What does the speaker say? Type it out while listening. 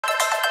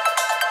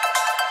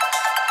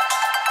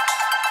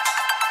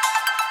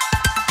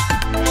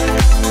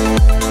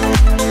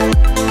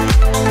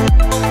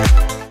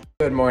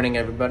Good morning,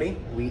 everybody.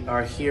 We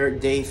are here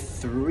day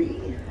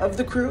 3 of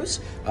the cruise.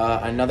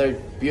 Another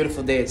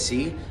beautiful day at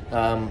sea.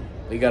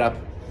 We got up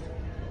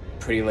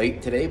pretty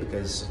late today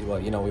because, well,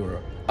 you know, we were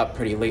up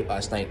pretty late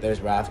last night. There's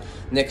Raph.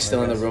 Nick's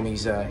still in the room.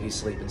 He's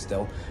sleeping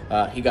still.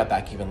 He got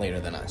back even later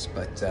than us,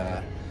 but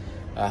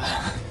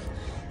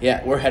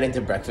yeah, we're heading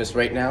to breakfast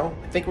right now.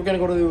 I think we're gonna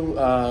go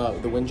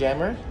to the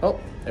Windjammer. Oh,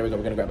 there we go.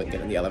 We're gonna grab it and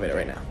get in the elevator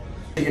right now.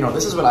 You know,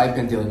 this is what I've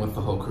been dealing with the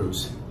whole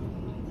cruise.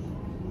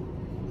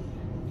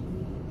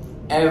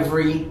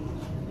 Every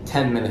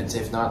 10 minutes,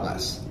 if not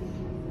less.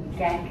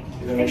 Okay.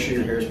 You gotta make sure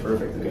your hair is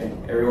perfect, okay?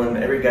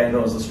 Every guy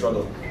knows the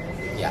struggle.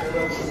 Yeah.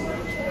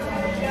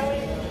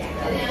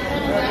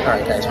 All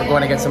right, guys, we're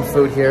going to get some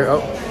food here.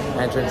 Oh,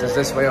 entrance is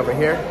this way over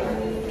here.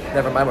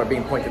 Never mind, we're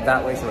being pointed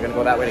that way, so we're gonna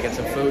go that way to get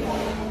some food.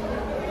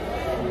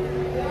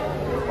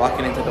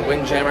 Walking into the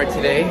Windjammer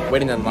today.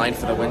 Waiting in line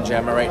for the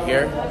Windjammer right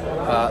here.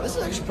 This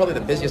is actually probably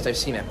the busiest I've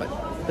seen it, but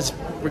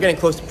we're getting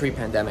close to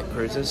pre-pandemic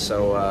cruises,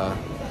 so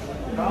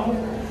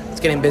it's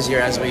getting busier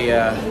as we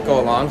go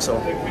along, so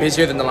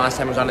busier than the last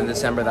time I was on in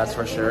December, that's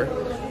for sure.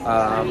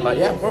 But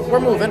yeah, we're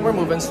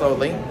moving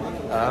slowly.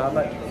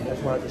 But I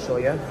just wanted to show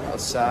you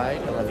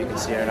outside. I don't know if you can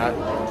see it or not.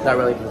 Not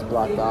really because it's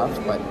blocked off,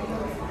 but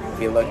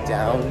if you look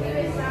down,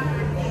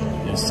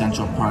 there's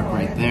Central Park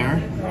right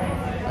there.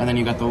 And then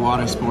you got the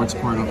water sports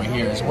court over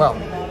here as well.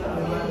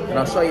 And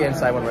I'll show you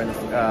inside when we're in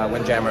the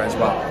Windjammer as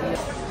well.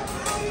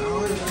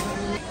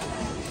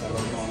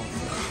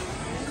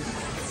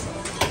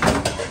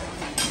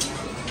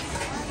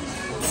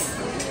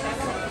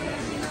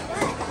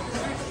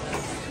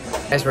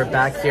 As we're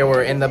back here,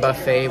 we're in the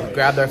buffet. We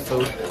grabbed our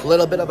food. A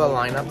little bit of a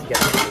lineup to get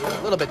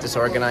a little bit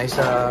disorganized,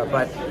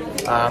 but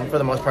for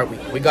the most part,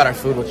 we got our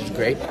food, which is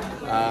great.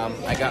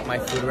 I got my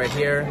food right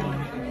here.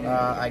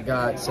 I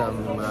got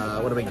some,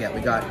 what do we get?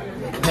 We got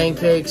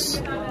pancakes,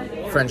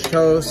 French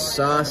toast,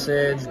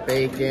 sausage,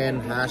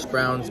 bacon, hash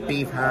browns,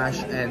 beef hash,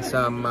 and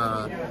some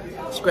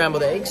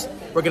scrambled eggs.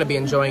 We're gonna be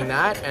enjoying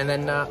that, and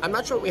then I'm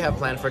not sure what we have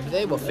planned for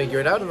today. We'll figure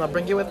it out, and I'll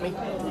bring you with me.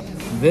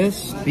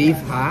 This beef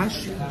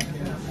hash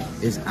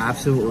is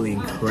absolutely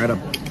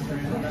incredible.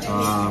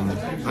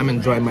 I'm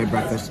enjoying my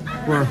breakfast.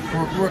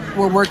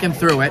 We're working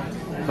through it,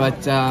 but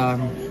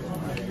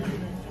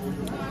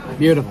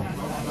beautiful.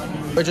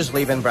 We're just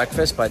leaving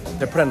breakfast, but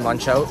they're putting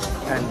lunch out,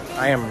 and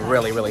I am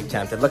really, really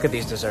tempted. Look at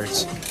these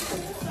desserts.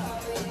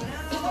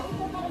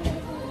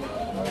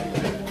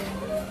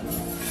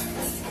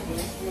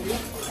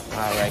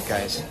 All right,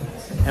 guys.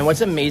 And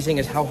what's amazing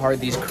is how hard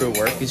these crew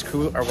work. These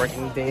crew are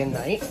working day and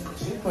night.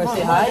 Want to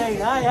say hi?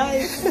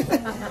 Hi.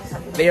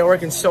 They are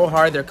working so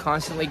hard. They're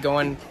constantly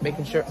going,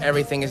 making sure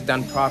everything is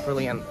done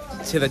properly and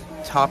to the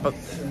top of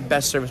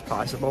best service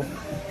possible.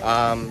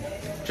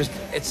 Just,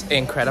 it's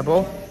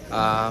incredible.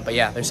 But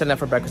yeah, they're setting up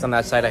for breakfast on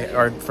that side,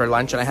 or for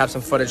lunch, and I have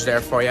some footage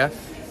there for you.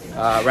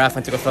 Raph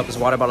went to go fill up his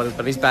water bottle,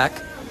 but he's back.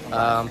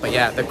 But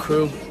yeah, the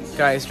crew,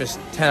 guys, just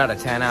 10 out of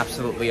 10,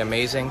 absolutely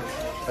amazing.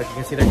 Like you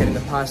can see, they're getting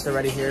the pasta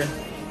ready here.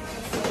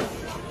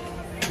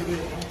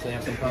 So they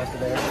have some pasta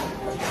there.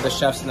 The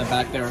chefs in the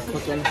back there are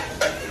cooking,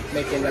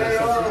 making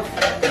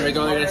something. There we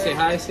go, they're gonna say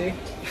hi, see?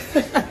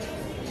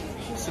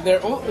 So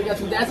there, oh, we got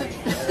some dancing.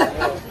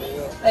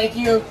 Thank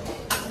you.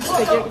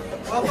 Thank you.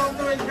 Welcome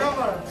to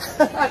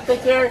Windjammer.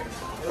 Take care.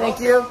 Thank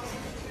you.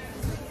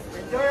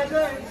 Enjoy your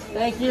day.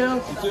 Thank you.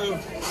 You too.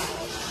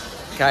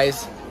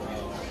 Guys,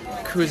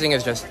 cruising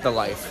is just the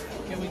life.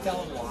 Can we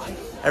tell them why?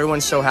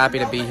 Everyone's so happy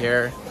to be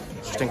here.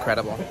 It's just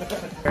incredible.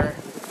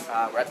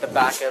 We're at the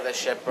back of the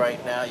ship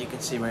right now. You can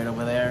see right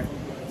over there.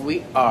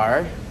 We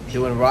are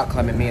doing rock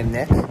climbing, me and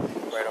Nick,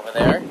 right over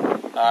there.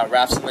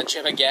 Raph's in the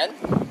gym again.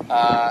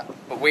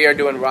 But we are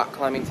doing rock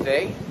climbing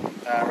today.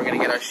 We're gonna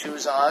get our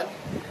shoes on,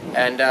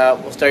 and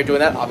we'll start doing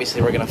that.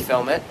 Obviously, we're gonna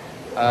film it.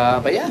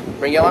 But yeah,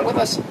 bring you along with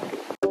us.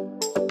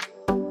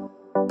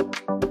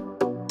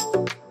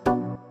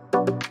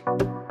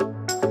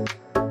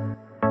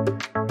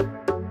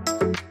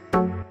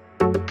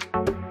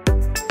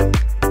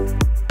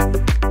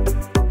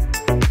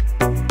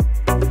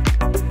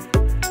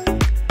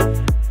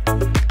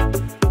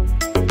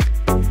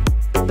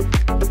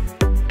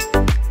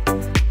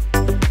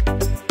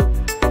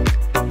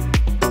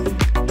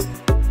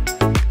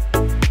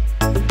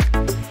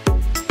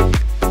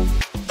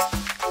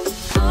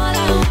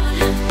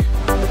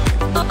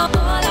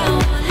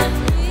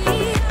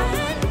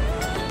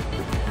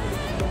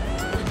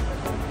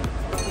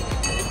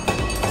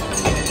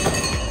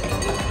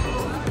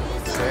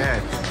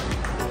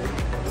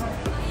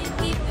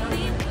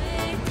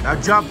 Now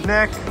jump,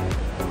 Nick.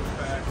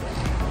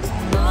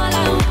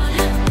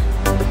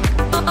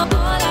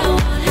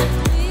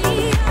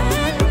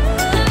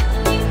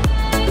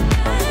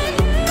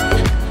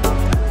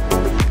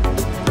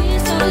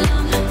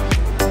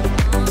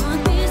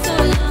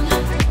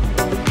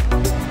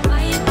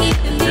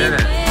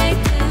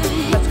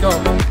 Let's go.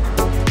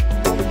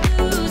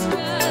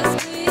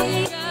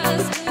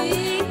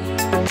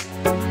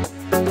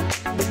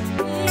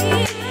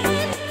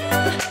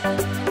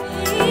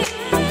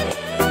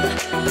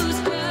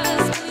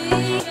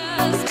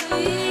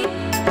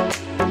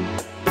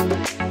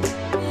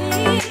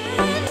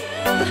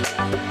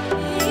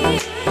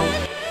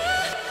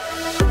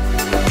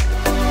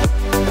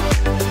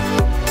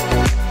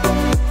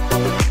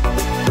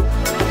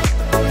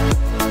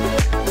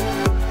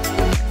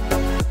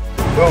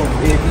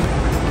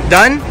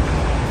 Done?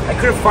 I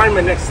couldn't find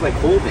my next like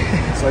holding,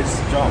 so I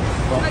just jumped.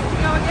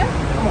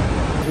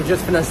 We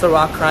just finished the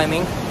rock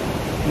climbing.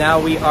 Now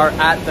we are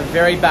at the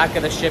very back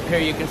of the ship here.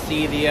 You can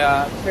see the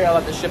trail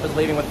that the ship is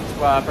leaving with its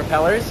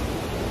propellers.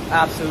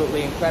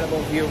 Absolutely incredible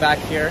view back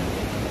here.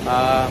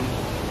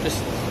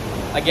 Just,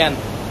 again,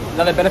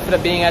 another benefit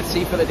of being at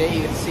sea for the day.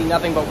 You can see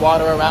nothing but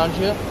water around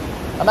you.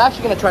 I'm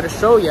actually going to try to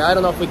show you. I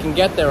don't know if we can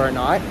get there or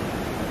not.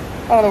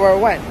 I don't know where it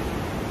went.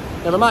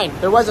 Never mind.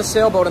 There was a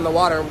sailboat in the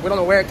water. We don't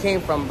know where it came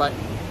from, but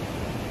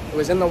it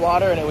was in the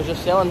water and it was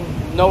just sailing.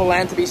 No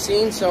land to be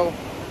seen, so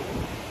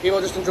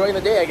people just enjoying the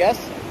day, I guess.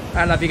 I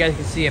don't know if you guys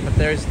can see it, but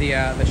there's the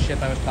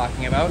ship I was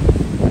talking about.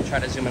 I'll try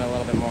to zoom in a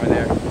little bit more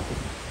there.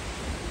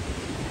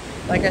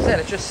 Like I said,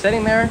 it's just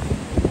sitting there.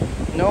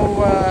 No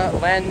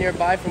land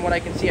nearby from what I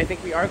can see. I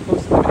think we are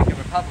close to the Dominican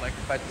Republic,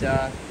 but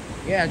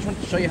yeah, I just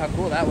wanted to show you how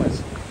cool that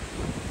was.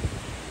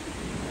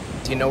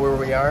 Do you know where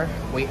we are?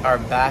 We are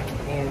back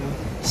in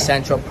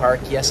Central Park.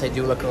 Yes, I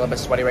do look a little bit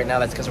sweaty right now.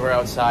 That's because we're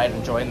outside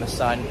enjoying the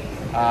sun.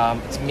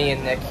 It's me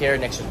and Nick here.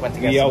 Nick just went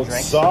to get some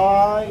drinks.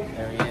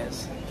 There he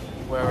is.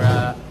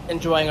 We're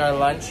enjoying our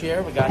lunch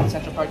here. We got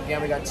Central Park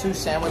again. We got 2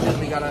 sandwiches.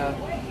 We got a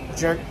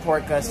jerk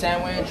pork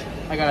sandwich.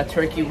 I got a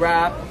turkey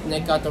wrap.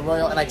 Nick got the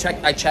royal, and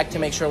I checked to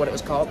make sure what it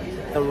was called.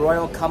 The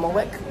Royal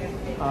Kummelwick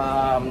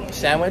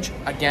sandwich.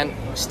 Again,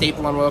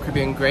 staple on Royal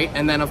Caribbean, great.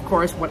 And then of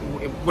course,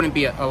 it wouldn't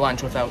be a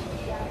lunch without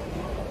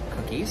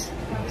cookies.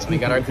 So we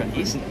got our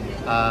cookies.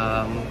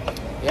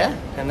 Yeah,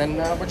 and then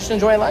we're just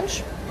enjoying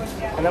lunch.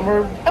 And then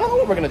I don't know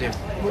what we're gonna do.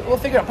 We'll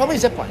figure it out. Probably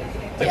zip line.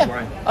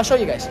 Yeah, I'll show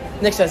you guys.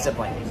 Nick says zip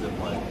line.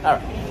 All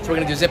right, so we're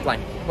gonna do zip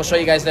line. We'll show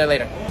you guys there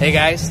later. Hey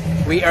guys,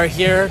 we are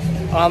here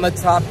on the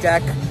top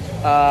deck.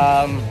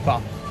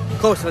 Well,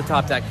 close to the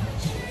top deck.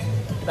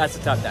 That's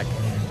the top deck.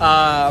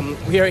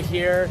 We are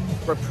here.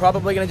 We're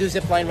probably gonna do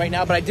zip line right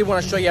now, but I did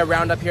want to show you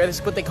around up here. This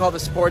is what they call the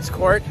sports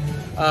court.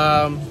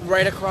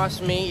 Right across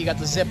from me, you got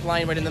the zip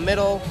line right in the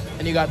middle,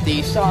 and you got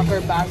the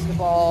soccer,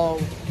 basketball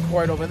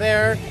court over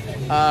there.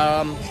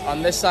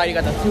 On this side, you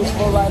got the 2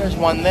 flow riders,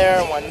 one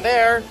there, one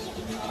there.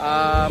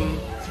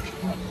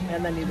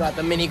 And then you got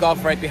the mini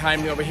golf right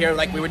behind me over here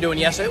like we were doing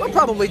yesterday. We'll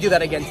probably do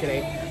that again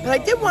today. But I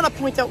did want to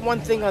point out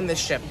one thing on this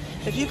ship.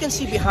 If you can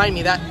see behind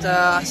me, that,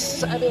 I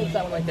think it's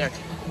that one right there.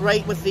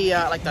 Right with the,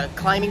 like the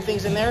climbing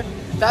things in there.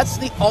 That's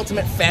the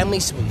ultimate family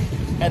suite.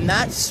 And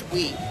that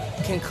suite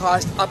can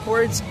cost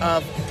upwards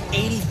of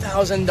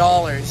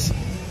 $80,000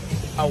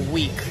 a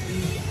week.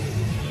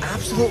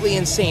 Absolutely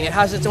insane. It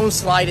has its own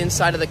slide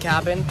inside of the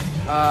cabin.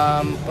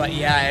 But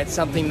yeah, it's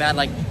something that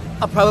like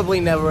I'll probably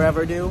never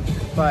ever do.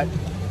 But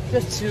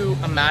just to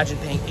imagine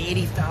paying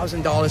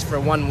 $80,000 for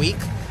 1 week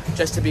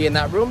just to be in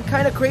that room,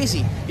 kind of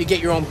crazy. You get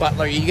your own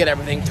butler, you get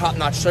everything,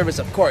 top-notch service,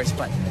 of course,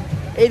 but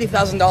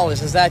 $80,000,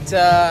 is that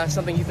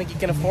something you think you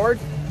can afford?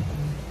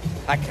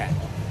 I can't,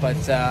 but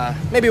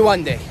maybe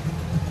one day.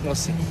 We'll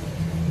see.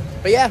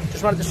 But yeah,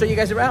 just wanted to show you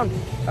guys around.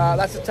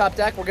 That's the top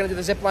deck. We're gonna do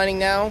the zip lining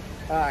now.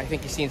 I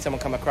think you've seen someone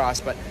come across,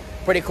 but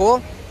pretty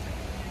cool.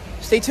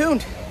 Stay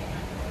tuned.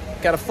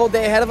 Got a full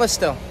day ahead of us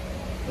still.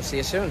 We'll see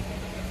you soon.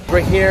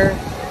 We're here.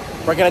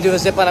 We're gonna do the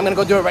zip line. I'm gonna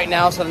go do it right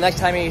now. So the next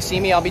time you see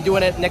me, I'll be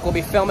doing it. Nick will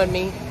be filming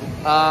me,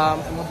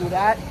 and we'll do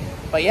that.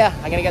 But yeah,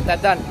 I'm gonna get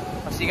that done.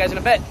 I'll see you guys in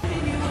a bit.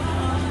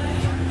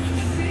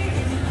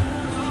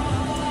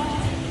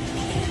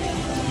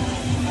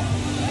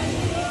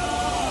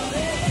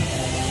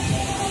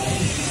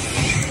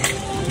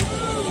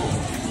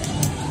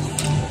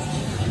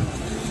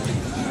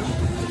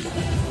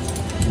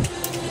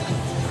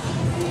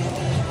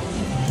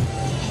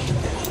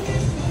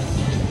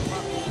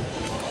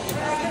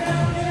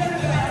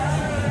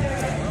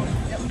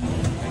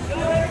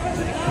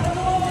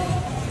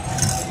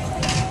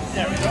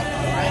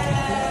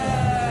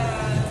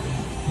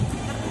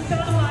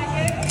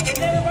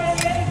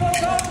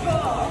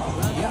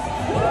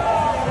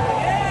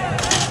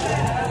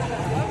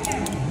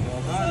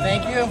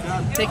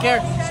 Take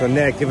care. So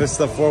Nick, give us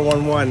the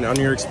 411 on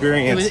your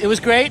experience. It was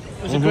great.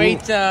 It was a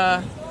great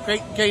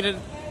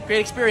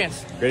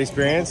experience. Great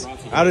experience.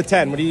 Out of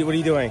 10, what are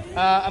you doing?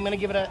 I'm gonna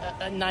give it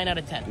a 9 out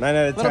of 10. 9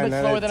 out of 10. A little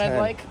bit slower than I'd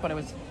like, but it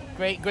was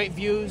great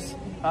views.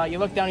 You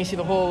look down, you see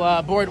the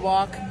whole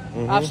boardwalk.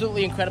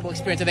 Absolutely incredible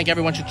experience. I think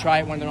everyone should try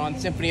it when they're on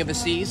Symphony of the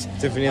Seas.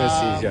 Symphony of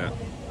the Seas, yeah.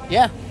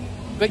 Yeah.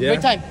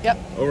 Great time. Yep.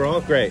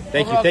 Overall, great.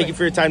 Thank you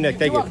for your time, Nick.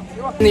 Thank you.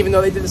 You're welcome. Even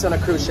though they did this on a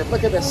cruise ship,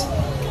 look at this.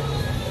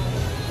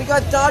 We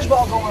got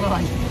dodgeball going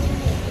on.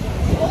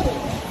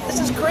 This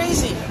is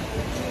crazy.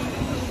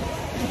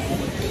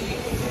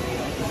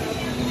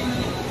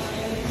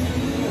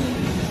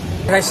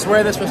 And I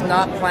swear this was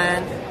not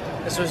planned.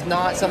 This was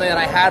not something that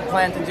I had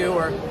planned to do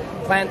or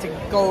planned to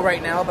go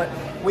right now, but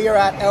we are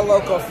at El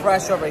Loco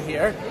Fresh over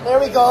here. There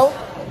we go.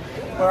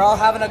 We're all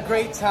having a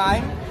great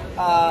time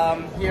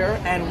here,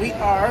 and we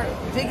are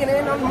digging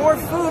in on more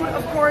food,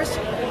 of course.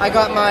 I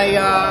got my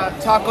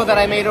taco that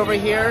I made over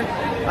here.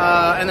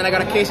 And then I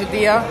got a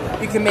quesadilla.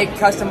 You can make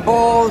custom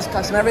bowls,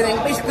 custom everything.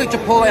 Basically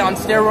Chipotle on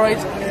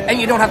steroids, and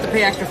you don't have to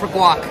pay extra for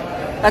guac.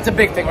 That's a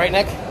big thing, right,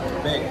 Nick?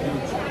 Big,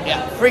 huge.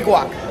 Yeah, free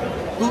guac.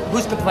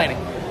 who's complaining?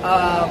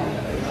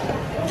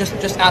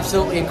 Just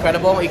absolutely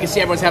incredible. You can see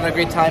everyone's having a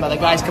great time. The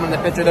guys coming in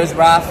the picture. There's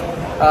Raph.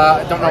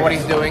 Don't know what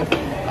he's doing. But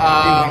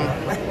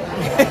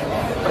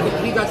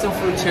he got some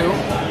food too.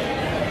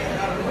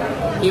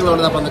 He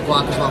loaded up on the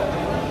guac as well.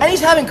 And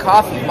he's having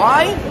coffee.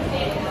 Why?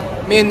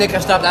 Me and Nick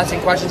have stopped asking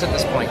questions at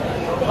this point.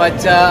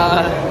 But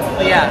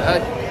yeah,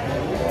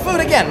 food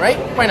again, right?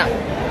 Why not?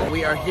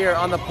 We are here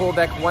on the pool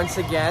deck once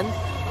again.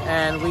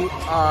 And we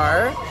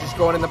are just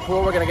going in the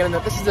pool. We're going to get in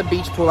this is a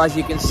beach pool, as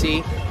you can see.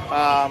 It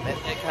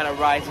kind of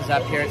rises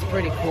up here. It's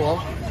pretty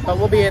cool. But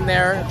we'll be in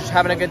there just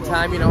having a good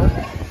time, you know.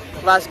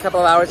 Last couple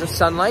of hours of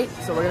sunlight.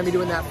 So we're going to be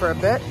doing that for a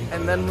bit.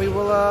 And then we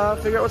will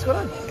figure out what's going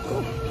on.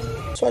 Cool.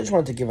 So I just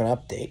wanted to give an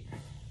update.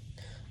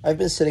 I've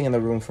been sitting in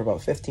the room for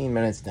about 15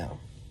 minutes now.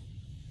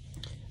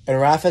 And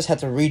Rafa's had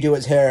to redo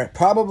his hair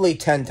probably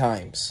 10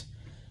 times.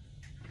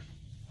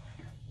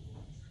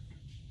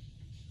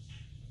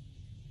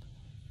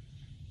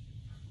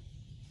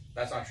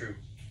 That's not true.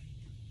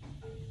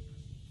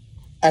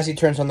 As he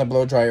turns on the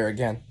blow dryer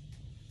again.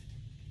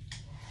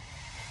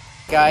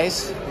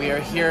 Guys, we are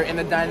here in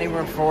the dining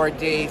room for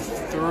day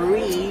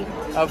 3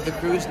 of the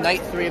cruise,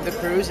 night 3 of the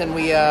cruise, and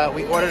we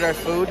ordered our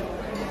food.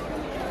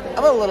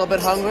 I'm a little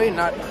bit hungry,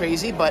 not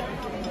crazy, but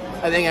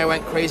I think I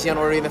went crazy on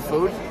ordering the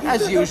food,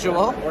 as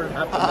usual.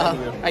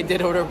 I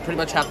did order pretty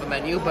much half the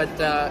menu, but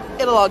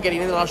it'll all get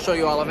eaten, and I'll show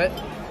you all of it.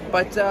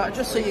 But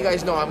just so you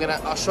guys know,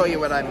 I'll show you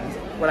what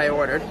I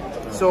ordered.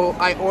 So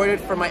I ordered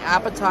for my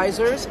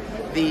appetizers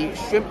the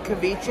shrimp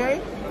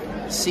ceviche,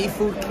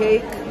 seafood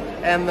cake,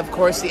 and of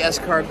course the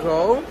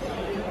escargot.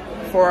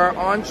 For our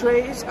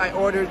entrees, I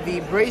ordered the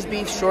braised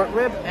beef short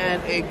rib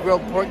and a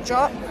grilled pork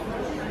chop.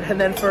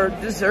 And then for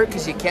dessert,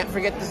 because you can't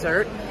forget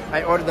dessert,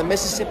 I ordered the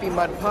Mississippi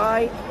mud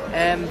pie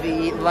and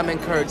the lemon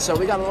curd. So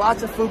we got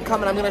lots of food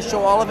coming. I'm going to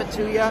show all of it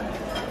to you.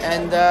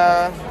 And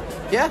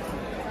yeah,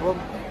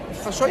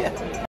 I'll show you.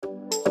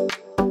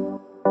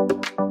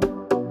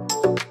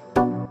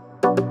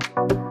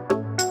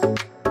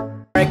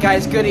 All right,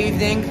 guys, good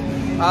evening.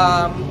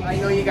 I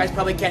know you guys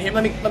probably can't hear.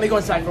 Let me go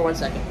inside for 1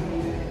 second.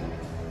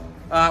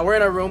 We're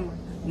in our room.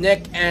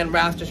 Nick and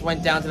Raph just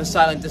went down to the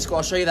silent disco.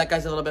 I'll show you that,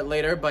 guys, a little bit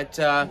later. But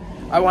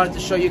I wanted to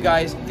show you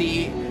guys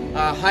the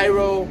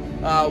Hyro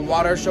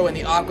water show in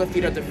the Aqua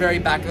Theater at the very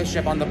back of the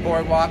ship on the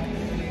boardwalk.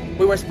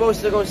 We were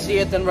supposed to go see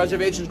it, then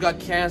reservations got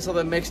canceled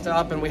and mixed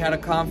up, and we had a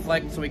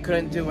conflict, so we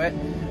couldn't do it,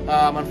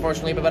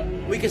 unfortunately. But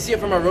we can see it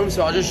from our room,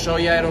 so I'll just show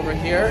you it over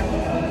here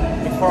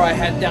before I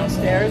head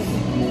downstairs.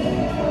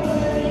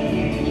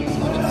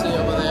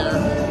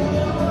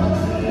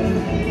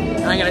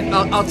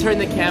 I'll turn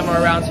the camera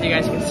around so you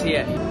guys can see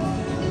it.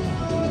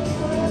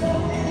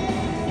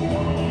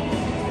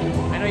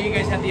 I know you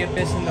guys have the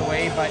abyss in the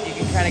way, but you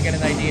can kind of get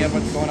an idea of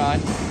what's going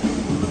on.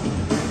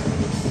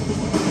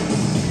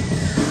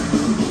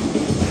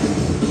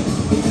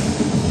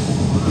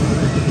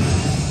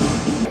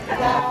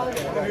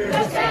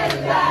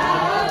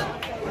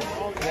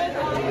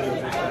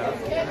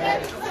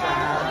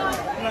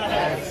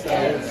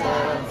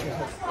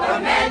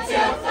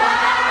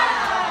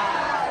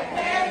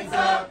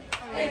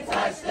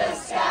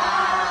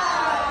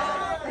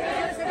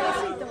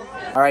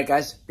 All right,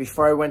 guys,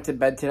 before I went to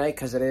bed tonight,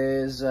 because it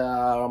is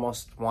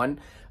almost 1,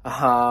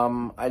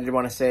 I did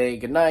want to say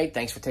good night.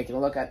 Thanks for taking a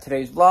look at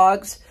today's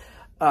vlogs.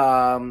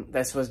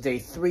 This was day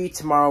 3.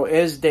 Tomorrow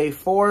is day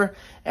 4,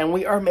 and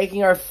we are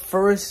making our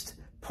first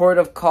port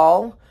of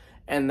call,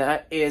 and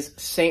that is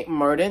St.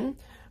 Martin.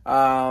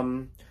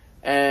 And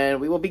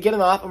we will be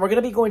getting off, and we're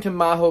going to be going to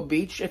Maho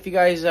Beach. If you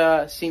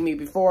guys see me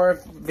before,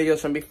 videos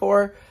from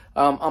before,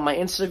 on my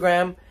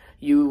Instagram,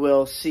 you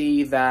will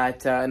see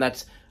that, and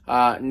that's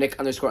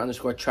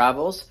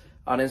Nick__travels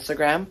on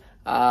Instagram.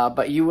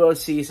 But you will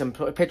see some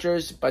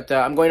pictures. But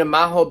I'm going to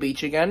Maho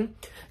Beach again.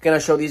 Gonna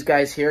show these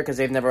guys here because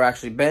they've never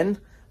actually been.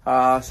 So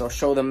I'll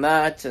show them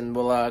that, and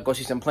we'll go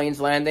see some planes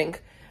landing.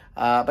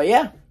 But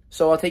yeah,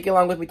 so I'll take you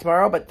along with me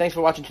tomorrow. But thanks for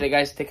watching today,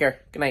 guys. Take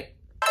care. Good night.